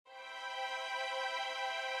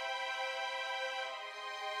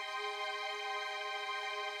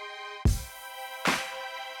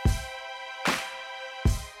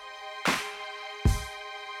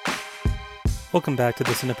Welcome back to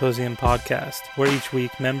the Cineposium podcast, where each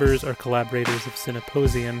week members or collaborators of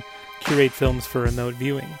Cineposium curate films for remote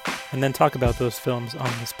viewing, and then talk about those films on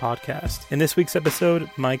this podcast. In this week's episode,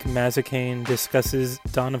 Mike Mazzacane discusses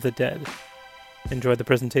Dawn of the Dead. Enjoy the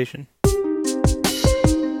presentation.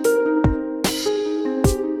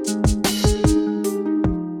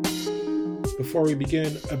 Before we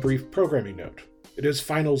begin, a brief programming note. It is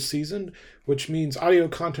finals season, which means audio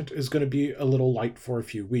content is going to be a little light for a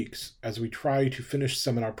few weeks, as we try to finish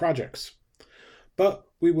seminar projects. But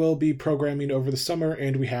we will be programming over the summer,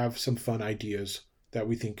 and we have some fun ideas that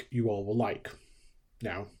we think you all will like.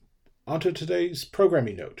 Now, onto today's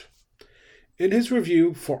programming note. In his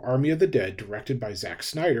review for Army of the Dead, directed by Zack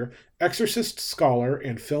Snyder, Exorcist scholar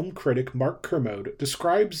and film critic Mark Kermode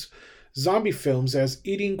describes zombie films as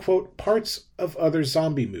eating, quote, parts of other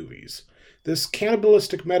zombie movies. This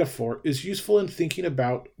cannibalistic metaphor is useful in thinking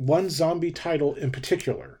about one zombie title in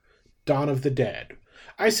particular, Dawn of the Dead.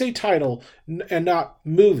 I say title and not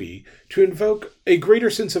movie to invoke a greater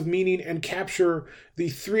sense of meaning and capture the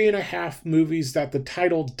 3.5 movies that the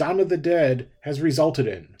title Dawn of the Dead has resulted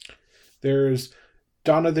in. There's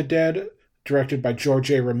Dawn of the Dead, directed by George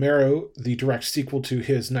A. Romero, the direct sequel to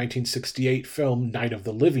his 1968 film Night of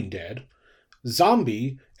the Living Dead.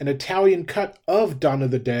 Zombie, an Italian cut of Dawn of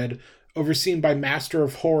the Dead, overseen by master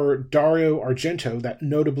of horror Dario Argento, that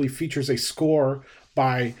notably features a score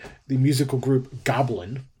by the musical group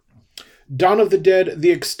Goblin. Dawn of the Dead,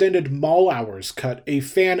 the extended Mall Hours cut, a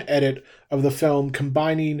fan edit of the film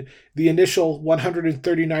combining the initial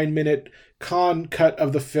 139-minute Cannes cut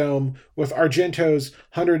of the film with Argento's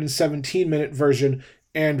 117-minute version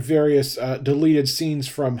and various deleted scenes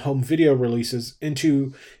from home video releases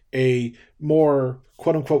into a more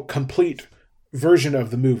quote-unquote complete version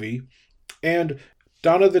of the movie. And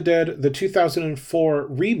Dawn of the Dead, the 2004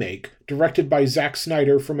 remake, directed by Zack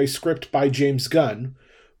Snyder from a script by James Gunn,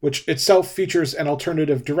 which itself features an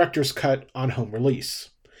alternative director's cut on home release.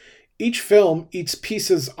 Each film eats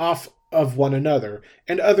pieces off of one another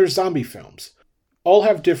and other zombie films. All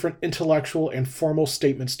have different intellectual and formal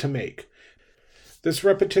statements to make. This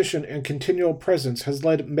repetition and continual presence has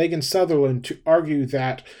led Megan Sutherland to argue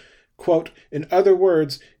that, quote, in other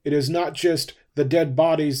words, it is not just the dead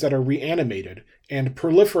bodies that are reanimated and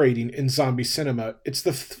proliferating in zombie cinema, it's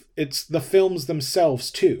the films themselves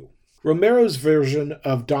too. Romero's version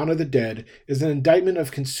of Dawn of the Dead is an indictment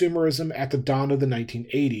of consumerism at the dawn of the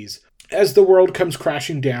 1980s, as the world comes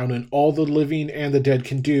crashing down and all the living and the dead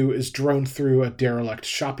can do is drone through a derelict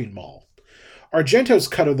shopping mall. Argento's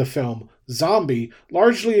cut of the film, Zombie,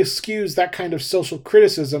 largely eschews that kind of social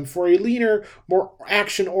criticism for a leaner, more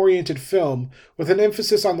action-oriented film with an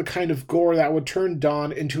emphasis on the kind of gore that would turn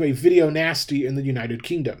Dawn into a video nasty in the United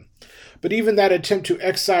Kingdom. But even that attempt to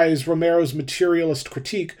excise Romero's materialist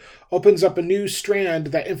critique opens up a new strand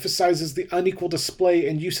that emphasizes the unequal display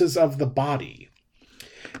and uses of the body.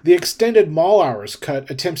 The extended Mall Hours cut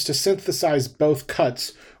attempts to synthesize both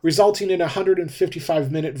cuts, resulting in a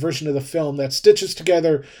 155-minute version of the film that stitches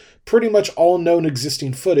together pretty much all known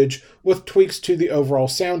existing footage with tweaks to the overall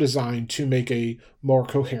sound design to make a more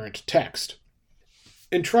coherent text.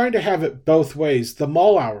 In trying to have it both ways, the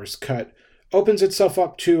Mall Hours cut opens itself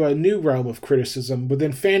up to a new realm of criticism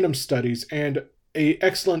within fandom studies and an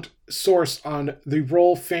excellent source on the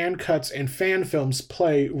role fan cuts and fan films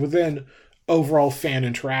play within overall fan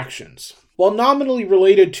interactions. While nominally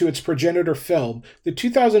related to its progenitor film, the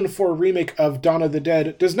 2004 remake of Dawn of the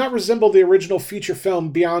Dead does not resemble the original feature film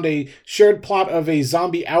beyond a shared plot of a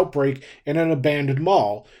zombie outbreak in an abandoned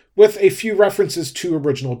mall, with a few references to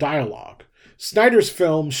original dialogue. Snyder's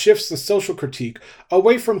film shifts the social critique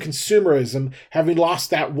away from consumerism, having lost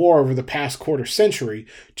that war over the past quarter century,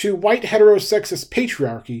 to white heterosexist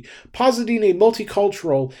patriarchy, positing a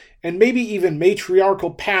multicultural and maybe even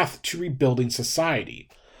matriarchal path to rebuilding society.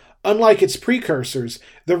 Unlike its precursors,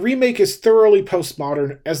 the remake is thoroughly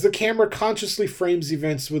postmodern as the camera consciously frames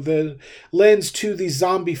events with a lens to the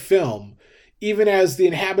zombie film, even as the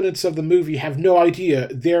inhabitants of the movie have no idea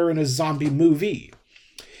they're in a zombie movie.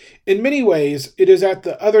 In many ways, it is at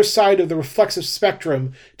the other side of the reflexive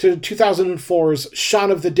spectrum to 2004's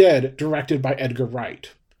Shaun of the Dead, directed by Edgar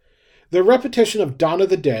Wright. The repetition of Dawn of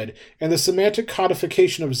the Dead and the semantic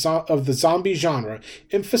codification of the zombie genre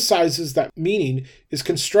emphasizes that meaning is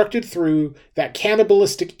constructed through that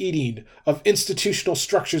cannibalistic eating of institutional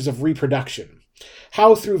structures of reproduction.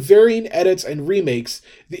 How, through varying edits and remakes,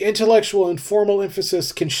 the intellectual and formal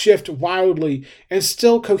emphasis can shift wildly and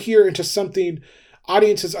still cohere into something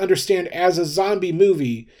audiences understand as a zombie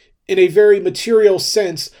movie in a very material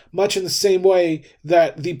sense, much in the same way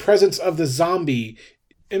that the presence of the zombie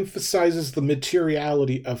emphasizes the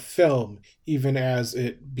materiality of film even as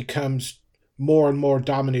it becomes more and more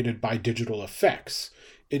dominated by digital effects.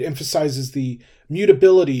 It emphasizes the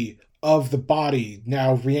mutability of the body,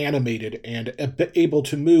 now reanimated and able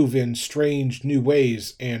to move in strange new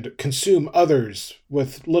ways and consume others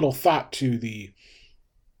with little thought to the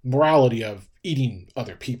morality of eating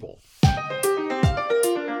other people.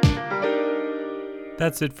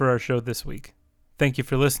 That's it for our show this week. Thank you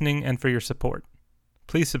for listening and for your support.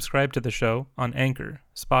 Please subscribe to the show on Anchor,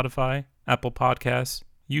 Spotify, Apple Podcasts,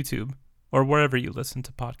 YouTube, or wherever you listen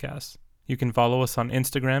to podcasts. You can follow us on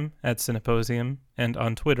Instagram at Cineposium and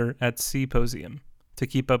on Twitter at Cposium to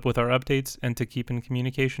keep up with our updates and to keep in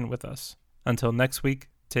communication with us. Until next week,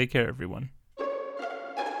 take care, everyone.